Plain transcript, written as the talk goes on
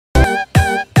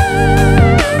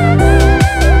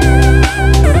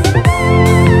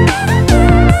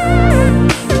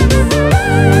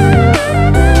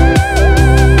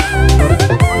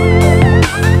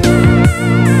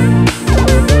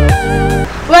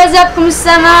What's up?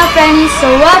 Kumusta mga friends?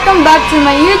 So, welcome back to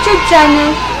my YouTube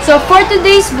channel. So, for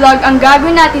today's vlog, ang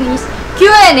gagawin natin is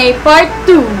Q&A Part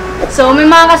 2. So, may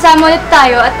mga kasama ulit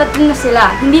tayo at tatlo na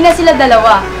sila. Hindi na sila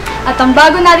dalawa. At ang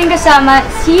bago natin kasama,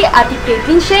 si Ate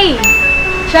Caitlin Shay.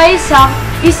 Siya ay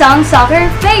isang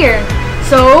soccer player.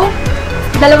 So,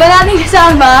 dalawa natin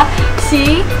kasama,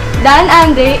 si Dan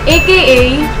Andre,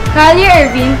 aka Kalye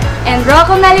Irving, and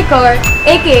Rocco Malicor,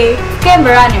 aka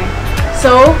Kemba Runner.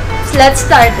 So, let's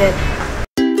start it.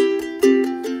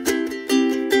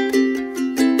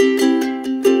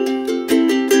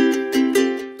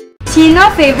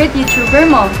 Sino favorite YouTuber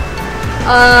mo?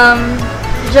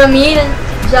 Jamil,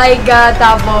 Jaiga,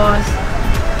 tapos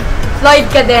Floyd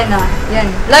Cadena.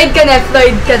 Yan. Floyd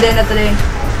Cadena today.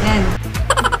 Yan.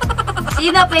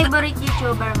 Sino favorite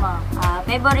YouTuber mo?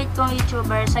 Favorite kong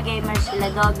YouTuber sa gamers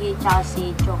sila Doggy tsaka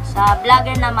si Chok. Sa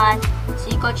vlogger naman,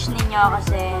 si Coach ninyo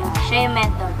kasi siya yung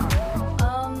mentor ko.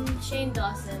 Shane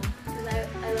Dawson, because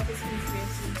I love his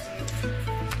conspiracy theory.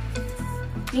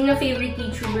 Sino favorite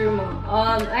YouTuber mo?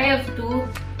 I have two.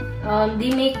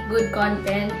 They make good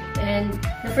content, and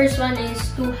the first one is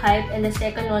Too Hype, and the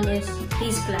second one is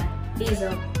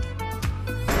Hazel.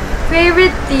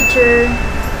 Favorite teacher,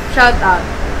 shout out.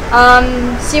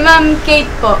 Si Ma'am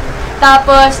Kate po.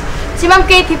 Tapos, si Ma'am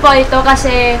Kate Hipolito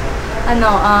kasi,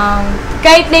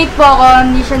 kahit late po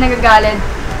ako, hindi siya nagagalit.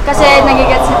 Kasi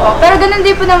nagigets niya po. Pero ganun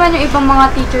din po naman yung ibang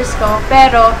mga teachers ko.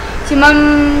 Pero, si Ma'am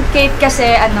Kate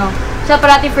kasi, siya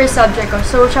parati first subject ko.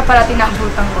 So, siya parati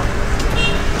naabutan ko.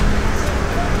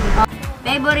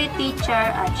 Favorite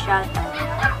teacher at shoutout.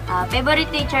 Favorite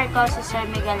teacher ko si Sir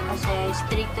Miguel kasi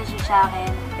stricto siya sa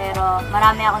akin. Pero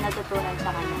marami ako natutunan sa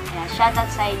kanya. Kaya shoutout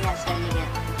sa inyo, Sir Miguel.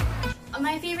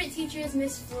 My favorite teacher is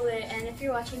Miss Khloe, and if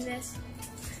you're watching this,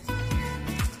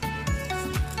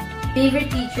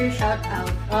 Favorite teacher shout out.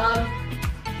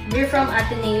 We're from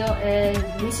Ateneo and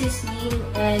Mrs. Lin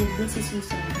and Mrs.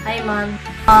 Wilson. Hi, Mom.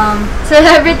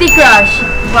 Celebrity crush.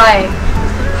 Why?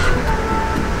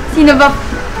 Sino ba?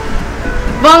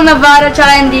 Bong Navarro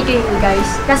tsaka Enrique Hill, guys.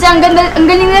 Kasi ang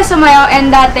galing nila sumayaw and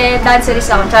dati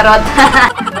dancerist ako. Charot.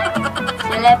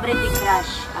 Celebrity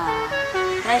crush.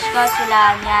 Crush ko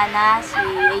sila Niana, si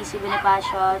AC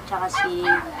Bonifacio, tsaka si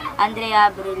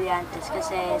Andrea Brillantes.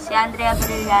 Kasi si Andrea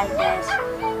Brillantes,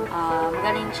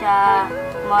 magaling siya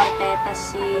morte. Tapos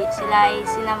sila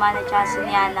AC naman at tsaka si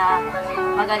Niana,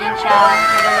 magaling sila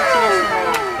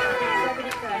sumayaw.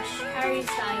 celebrity crush, Harry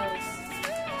Styles.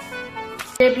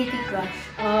 Celebrity crush.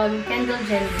 Kendall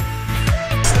Jenner.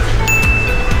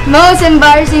 Most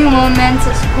embarrassing moment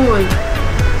sa school.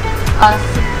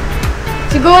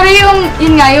 Siguro yun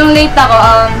late ako,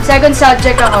 second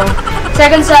subject ako,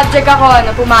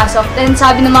 pumasok. Then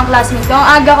sabi ng mga classmates ko,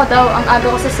 ang aga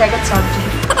ko sa second subject.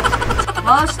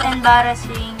 Most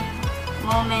embarrassing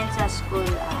moment sa school.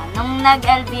 Nung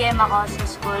nag-LBM ako sa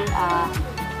school,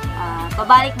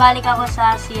 pabalik-balik ako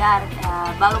sa CR.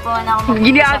 Bago pa man ako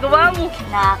Ginagawa mo!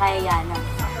 Nakakahiya na.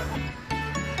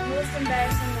 Most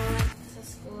embarrassing moment sa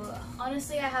school.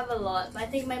 Honestly, I have a lot, but I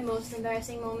think my most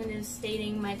embarrassing moment is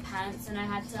staining my pants, and I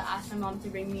had to ask my mom to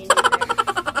bring me a new pair.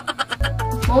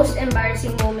 Most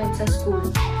embarrassing moment sa school.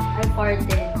 I farted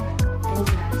in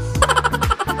class.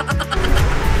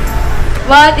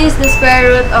 What is the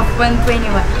square root of 121?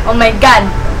 Oh my God!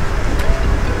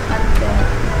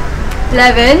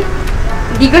 11?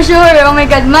 Hindi ko sure. Oh my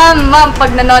God, ma'am,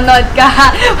 pag nanonood ka.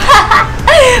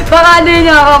 Baka din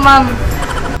niyo ako, ma'am.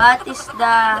 What is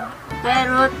the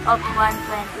square root of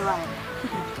 121?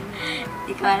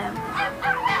 Hindi ko alam.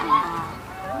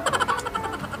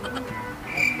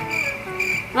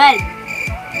 12.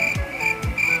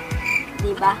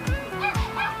 Diba?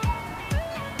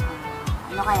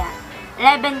 Ano kaya?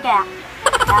 11 kaya?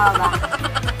 Tama ba?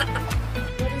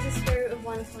 What is the square root of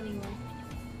 121?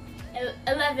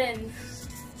 11.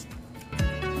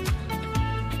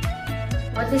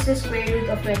 What is the square root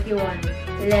of 21?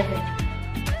 11.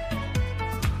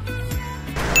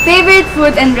 Favorite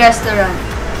food and restaurant?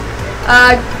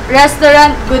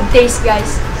 Restaurant, Good Taste,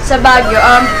 guys. Sa Baguio.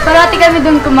 Parati kami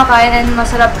dun kumakain and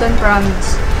masarap dun,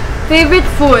 promise. Favorite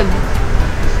food?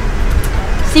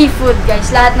 Seafood,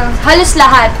 guys. Halos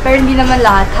lahat. Pero hindi naman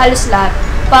lahat. Halos lahat.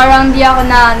 Parang hindi ako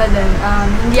na,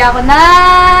 hindi ako na...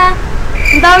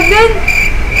 Ang tawag dun?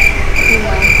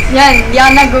 Yan, hindi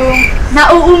ako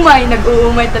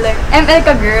nag-uumay talaga. ML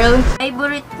ka, girl.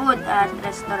 Favorite food at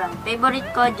restaurant. Favorite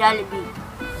ko, Jollibee.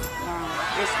 Yan.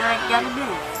 Restaurant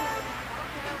Jollibee.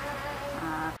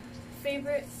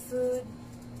 Favorite food,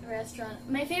 restaurant.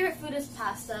 My favorite food is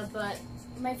pasta, but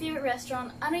my favorite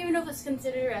restaurant, I don't even know if it's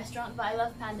considered a restaurant, but I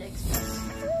love Panda Express.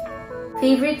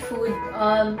 Favorite food,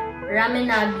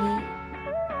 ramenagi.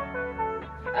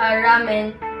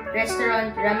 ramen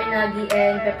restaurant, Ramenagi,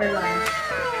 and Pepper Lunch.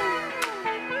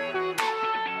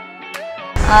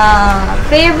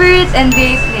 Favorite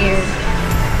NBA player?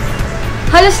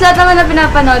 Halos lahat naman na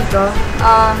pinapanood ko.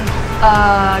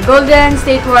 Golden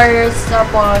State Warriors,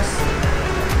 tapos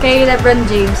kay LeBron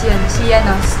James, yun. Si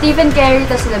Stephen Curry,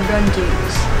 tapos LeBron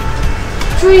James.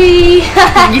 3!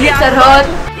 Sarot!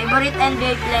 Favorite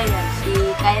NBA player, si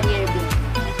Kalye Irving.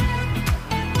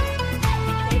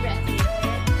 Favorite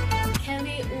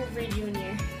Kelly Oubre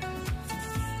Jr.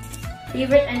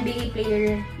 Favorite NBA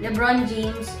player, LeBron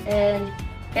James and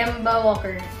Kemba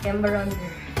Runner.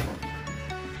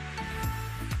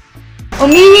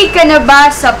 Umihi ka na ba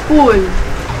sa pool?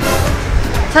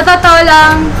 Sa totoo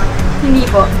lang, hindi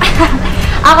po.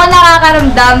 Ako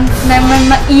nakakaramdam na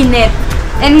mainit.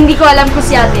 And hindi ko alam kung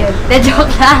si ate yun. De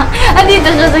joke lang. Andito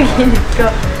siya sa gilid ko.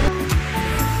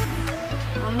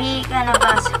 Umihi ka na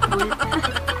ba sa pool?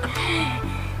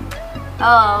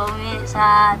 Oo,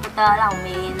 sa totoo lang,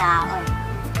 umihi na ako eh.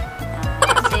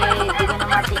 Kasi hindi ko na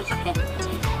matiis eh.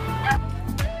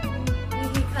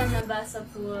 Umihi ka na ba sa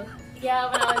pool?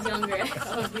 Yeah, when I was younger, I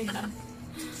probably have.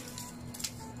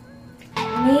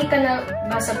 Umihi ka na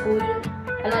ba sa pool?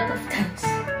 A lot of times.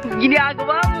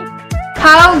 Ginagawa mo!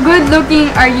 How good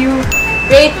looking are you?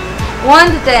 Rate 1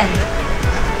 to 10.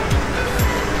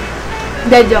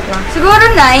 De joke lang. Siguro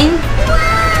 9.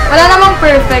 Wala namang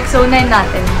perfect, so 9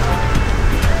 natin.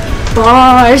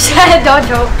 Bars!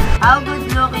 Joke. How good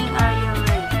looking are you,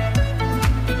 Ray?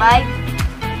 5?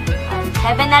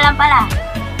 7 na lang pala.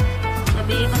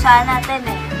 Sabihin ko sana 10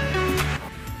 eh.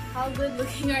 How good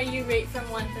looking are you? Rate from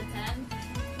 1 to 10?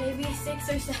 Maybe 6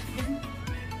 or 7.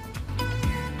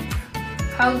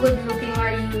 How good looking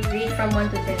are you? Rate from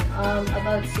 1 to 10.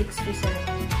 About 6 to 7.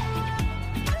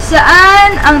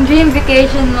 Saan ang dream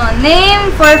vacation mo?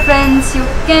 Name 4 friends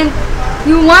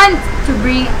you want to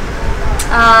bring.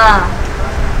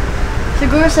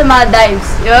 Siguro sa Maldives.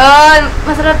 Yun,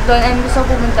 masarap doon. I'm gusto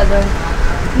pumunta doon.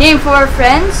 Name 4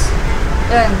 friends.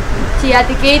 Yun. Si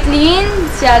Ate Caitlyn,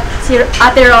 si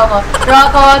Ate Rocco,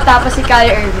 tapos si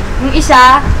Kalye Irving. Yung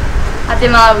isa, Ate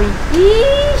Mauie.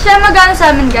 Siya magano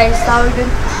sa amin, guys. Tawag dun,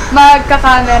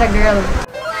 magka-camera girl.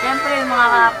 Siyempre, yung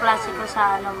mga klase ko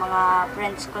sa mga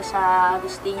friends ko sa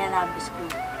Agustina Navis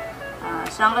School.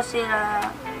 Saan ko sila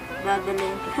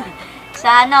dadalhin?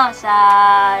 sa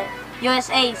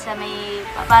USA,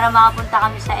 para makapunta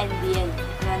kami sa NBA.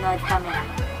 Nanonood kami.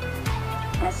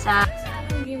 Saan ang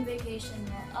dream vacation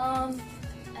mo?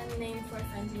 And name 4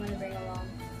 friends you want to bring along.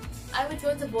 I would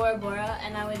go to Bora Bora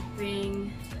and I would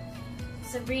bring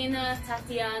Sabrina,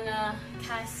 Tatiana,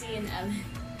 Cassie, and Ellen.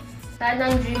 Saan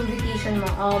ang dream vacation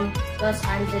mo? Los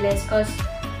Angeles, cause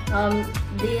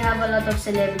they have a lot of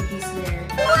celebrities there.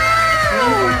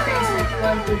 Name 4 friends that you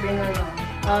want to bring along.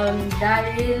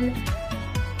 Daryl,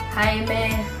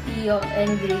 Jaime, Theo,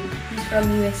 and Greg. He's from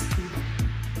UST.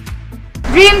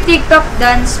 Dream TikTok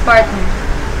dance partner.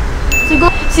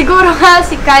 Siguro nga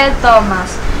si Kyle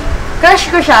Thomas.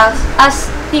 Crush ko siya as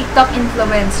TikTok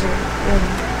influencer. Yun.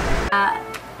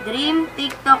 Dream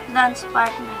TikTok dance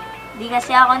partner. Di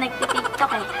kasi ako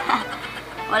nagti-TikTok eh.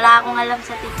 Wala akong alam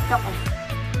sa TikTok eh.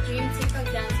 Dream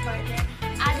TikTok dance partner.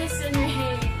 Addison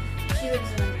Ray. She lives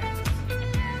in America.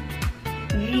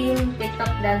 Dream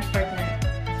TikTok dance partner.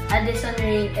 Addison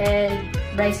Ray and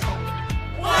Bryce Hall.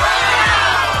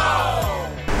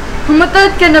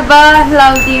 Humutod ka na ba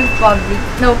loudly in public?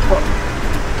 No po.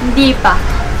 Hindi pa.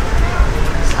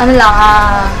 Ano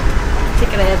lang,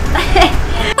 secret.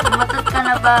 Umutot ka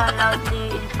na ba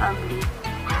loudly in public?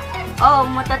 Oo,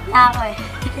 umutot na ako eh.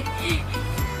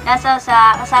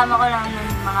 Kasama ko lang ng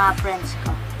mga friends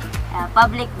ko.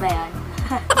 Public ba yan?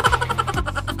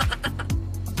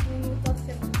 Umutot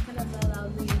ka na ba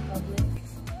loudly in public?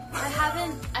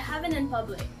 I haven't in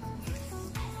public.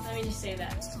 Let me just say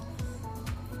that.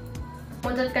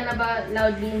 Umutot ka na ba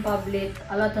loudly in public?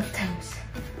 A lot of times.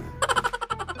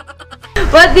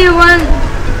 What do you want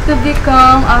to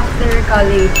become after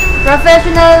college?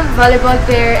 Professional volleyball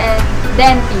player and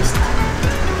dentist.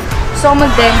 So,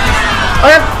 mag-dentist.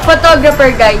 Or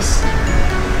photographer, guys.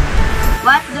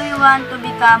 What do you want to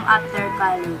become after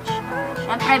college?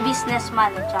 Siyempre,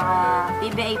 businessman at saka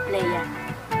PBA player.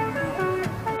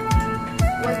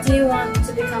 What do you want to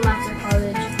become after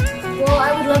college? Well,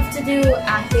 I would love to do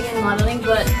acting and modeling,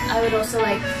 but I would also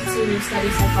like to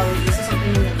study psychology, so something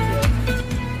in that field.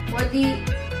 What do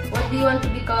you want to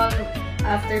become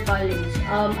after college?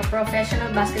 A professional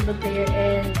basketball player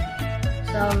and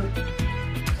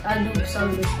I'll do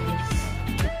some business.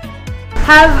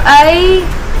 Have I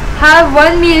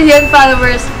 1 million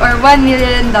followers or $1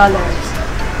 million?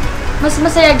 Mas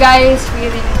masaya, guys,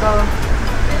 feeling ko.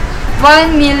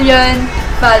 1 million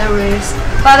followers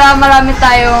para marami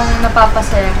tayong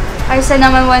napapasaya. Kaysa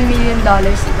naman $1 million,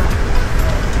 diba?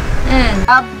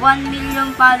 Have 1 million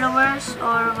followers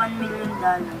or $1 million?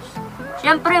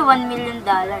 Siyempre, $1 million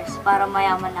para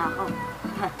mayaman ako.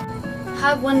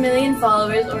 Have 1 million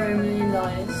followers or $1 million?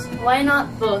 Why not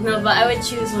both? No, but I would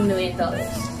choose $1 million.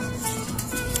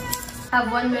 Have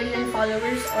 1 million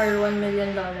followers or $1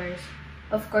 million?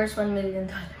 Of course, $1 million.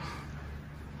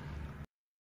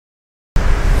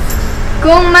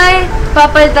 Kung may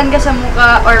papalitan ka sa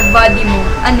mukha or body mo,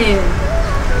 ano yun?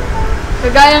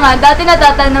 Kagaya nga, dati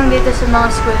natatanong dito sa mga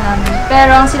school namin,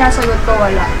 pero ang sinasagot ko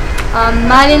wala.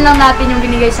 Mahalin lang natin yung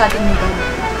binigay sa atin ni God.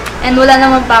 And wala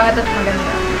namang pangat at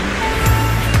maganda.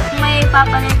 Kung may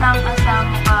papalitan ka sa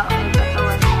mukha o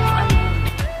katawan mo, ano yun?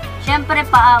 Siyempre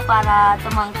paa para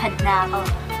tumangkad na ako.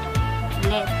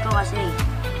 Let ko kasi.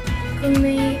 Kung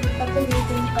may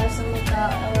papalitin ka sa mukha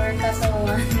or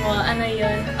katawan mo, ano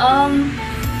yun?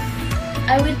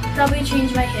 I would probably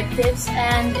change my hip tips,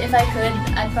 and if I could,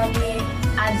 I'd probably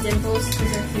add dimples to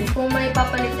the feet. Kung may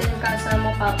papalitin ka sa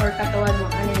mukha or katawan mo,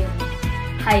 ano yun?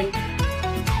 Height.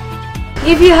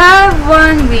 If you have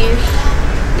one wish,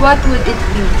 what would it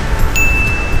be?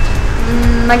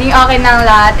 Maging okay na ang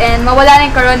lahat and mawala na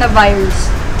yung coronavirus.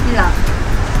 Yun lang.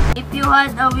 If you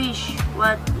had a wish,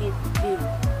 what it be?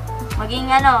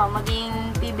 Maging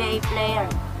PBA player.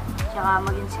 Tsaka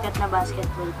maging sikat na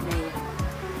basketball player.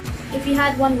 If you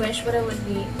had one wish, what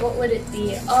would it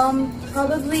be?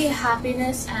 Probably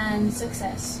happiness and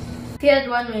success. If you had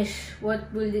one wish, what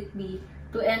would it be?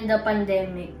 To end the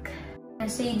pandemic.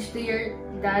 Message to your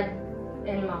dad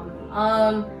and mom.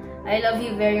 I love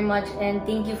you very much and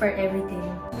thank you for everything.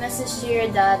 Message to your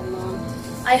dad, mom.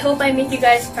 I hope I make you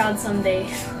guys proud someday.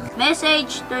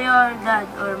 Message to your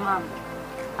dad or mom.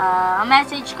 Ang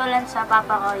message ko lang sa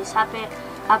papa ko is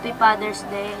Happy Father's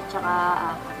Day. Tsaka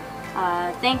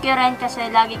thank you rin kasi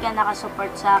lagi ka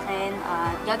nakasupport sa akin.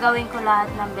 Gagawin ko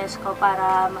lahat ng best ko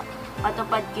para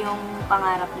matupad ko yung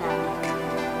pangarap namin.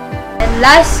 And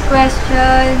last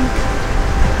question,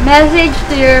 message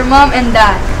to your mom and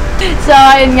dad. So,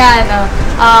 ayun nga, no.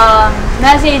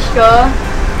 Message ko,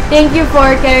 thank you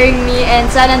for carrying me and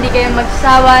sana hindi kayo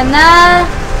magsawa na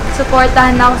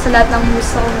supportahan ako sa lahat ng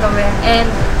gusto kong gawin. And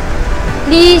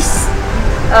please,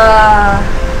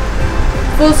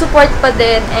 full support pa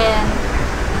din and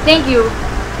thank you.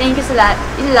 Thank you sa lahat.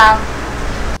 Yun lang.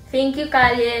 Thank you,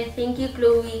 Kalye. Thank you,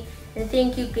 Chloe. And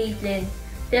thank you, Caitlin.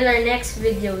 Till our next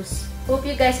videos. Hope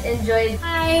you guys enjoyed.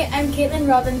 Hi, I'm Caitlin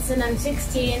Robinson. I'm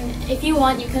 16. If you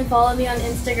want, you can follow me on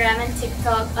Instagram and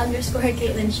TikTok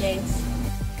 _Caitlin Shades.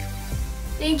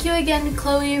 Thank you again,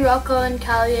 Chloe, Rocco, and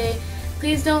Kalye.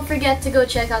 Please don't forget to go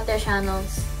check out their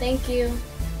channels. Thank you.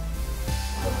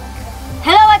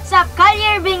 Hello, what's up?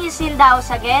 Kalye Irving is in the house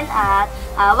again at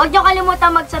huwag niyo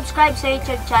kalimutan mag-subscribe sa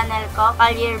YouTube channel ko,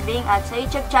 Kalye Irving, at sa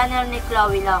YouTube channel ni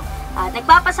Khloe Long. At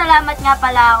nagpapasalamat nga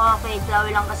pala ako kay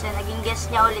Khloe Long kasi naging guest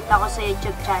niya ulit ako sa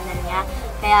YouTube channel niya.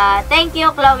 Kaya thank you,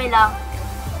 Khloe Long.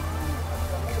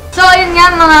 So, yun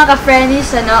nga mga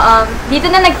ka-friendies, dito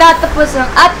na nagtatapos ang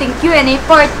ating Q&A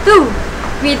part 2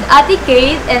 with Ate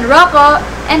Kate and Rocco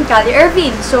and Kalye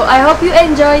Irving. So, I hope you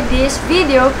enjoyed this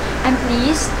video and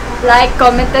please like,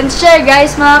 comment, and share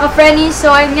guys mga ka-friendies.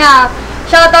 So, ayun nga,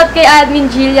 shoutout kay Admin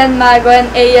Jillian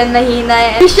Magon, Ayan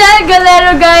Mahina, Michelle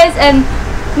Galero guys, and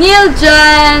Neil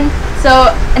John, so,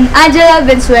 and Angela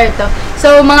Bensuerto.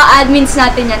 So, mga admins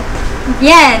natin yan.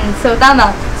 Yan! So,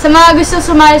 tama. Sa mga gusto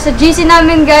sumali sa GC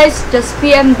namin, guys, just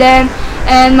PM them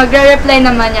and magre-reply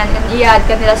naman yan and i-add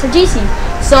ka nila sa GC.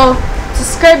 So,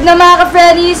 subscribe na mga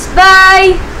ka-friendies.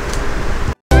 Bye!